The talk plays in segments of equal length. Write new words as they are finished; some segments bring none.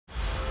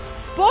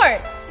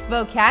Sports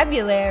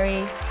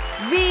vocabulary.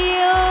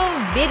 Real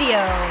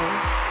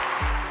videos.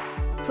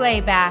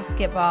 Play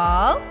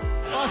basketball.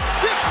 A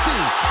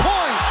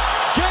 60-point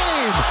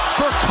game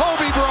for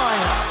Kobe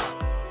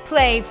Bryant.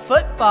 Play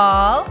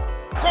football.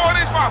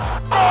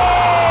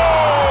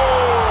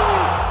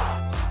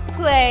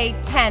 Play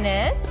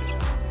tennis.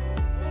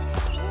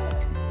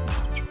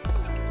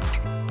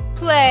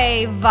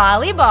 Play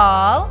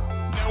volleyball.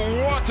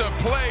 What a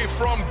play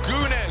from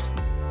Gunes.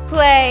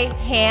 Play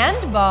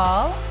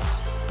handball.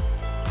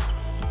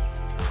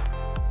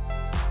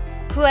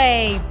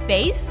 Play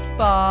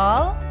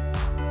baseball.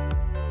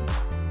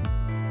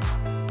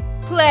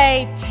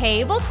 Play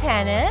table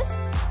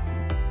tennis.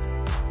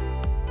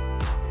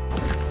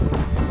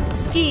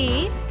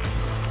 Ski.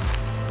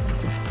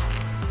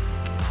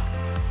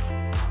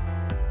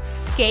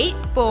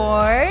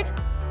 Skateboard.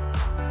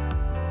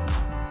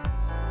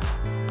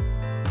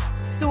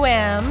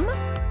 Swim.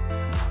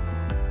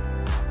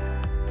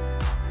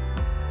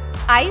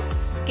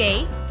 Ice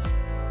skate.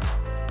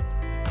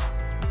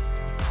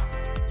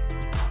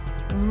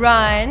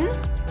 Run.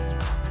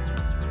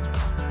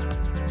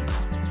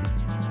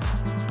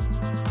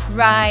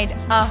 Ride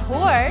a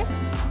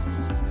horse.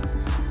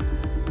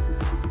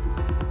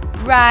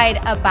 Ride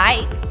a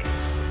bike.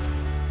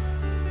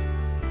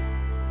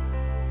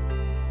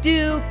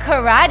 Do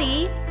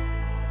karate.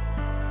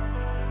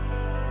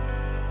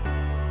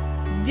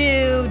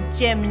 Do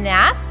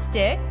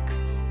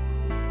gymnastics.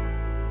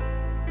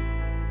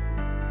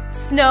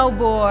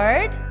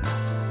 Snowboard.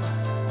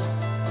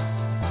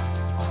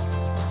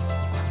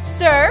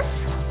 Surf.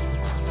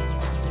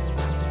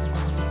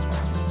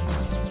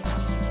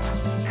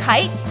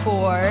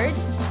 Kiteboard.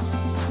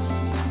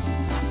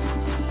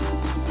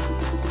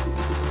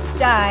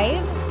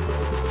 Dive.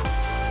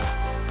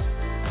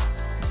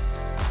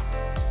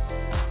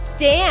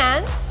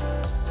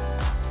 Dance.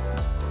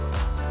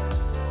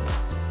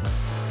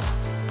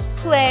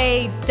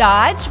 Play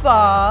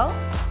dodgeball.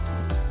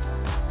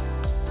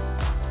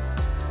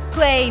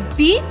 Play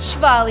beach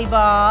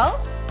volleyball.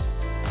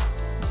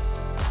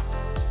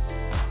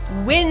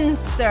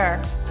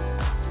 Windsurf.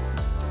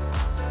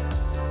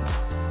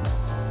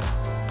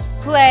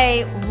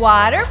 Play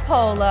water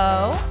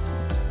polo.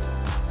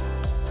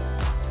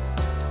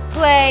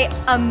 Play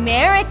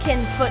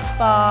American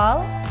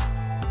football.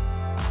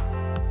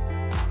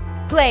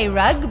 Play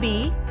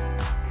rugby.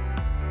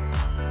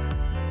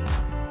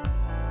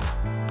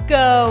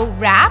 Go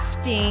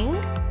rafting.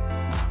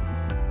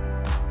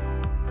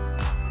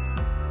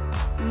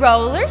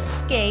 Roller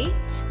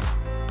skate.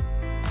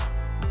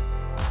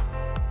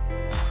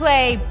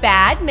 Play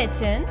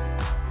badminton.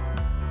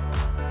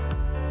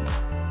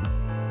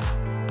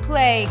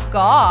 Play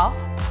golf.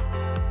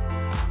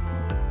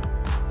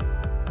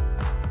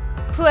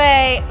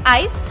 Play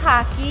ice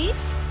hockey.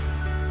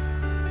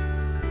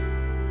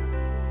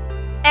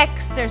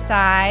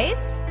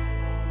 Exercise.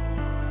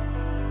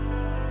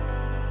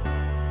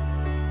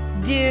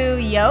 Do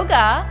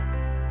yoga.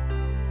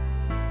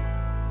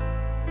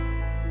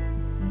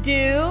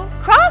 Do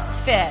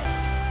CrossFit.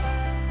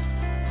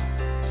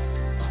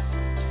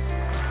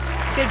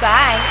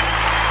 Goodbye.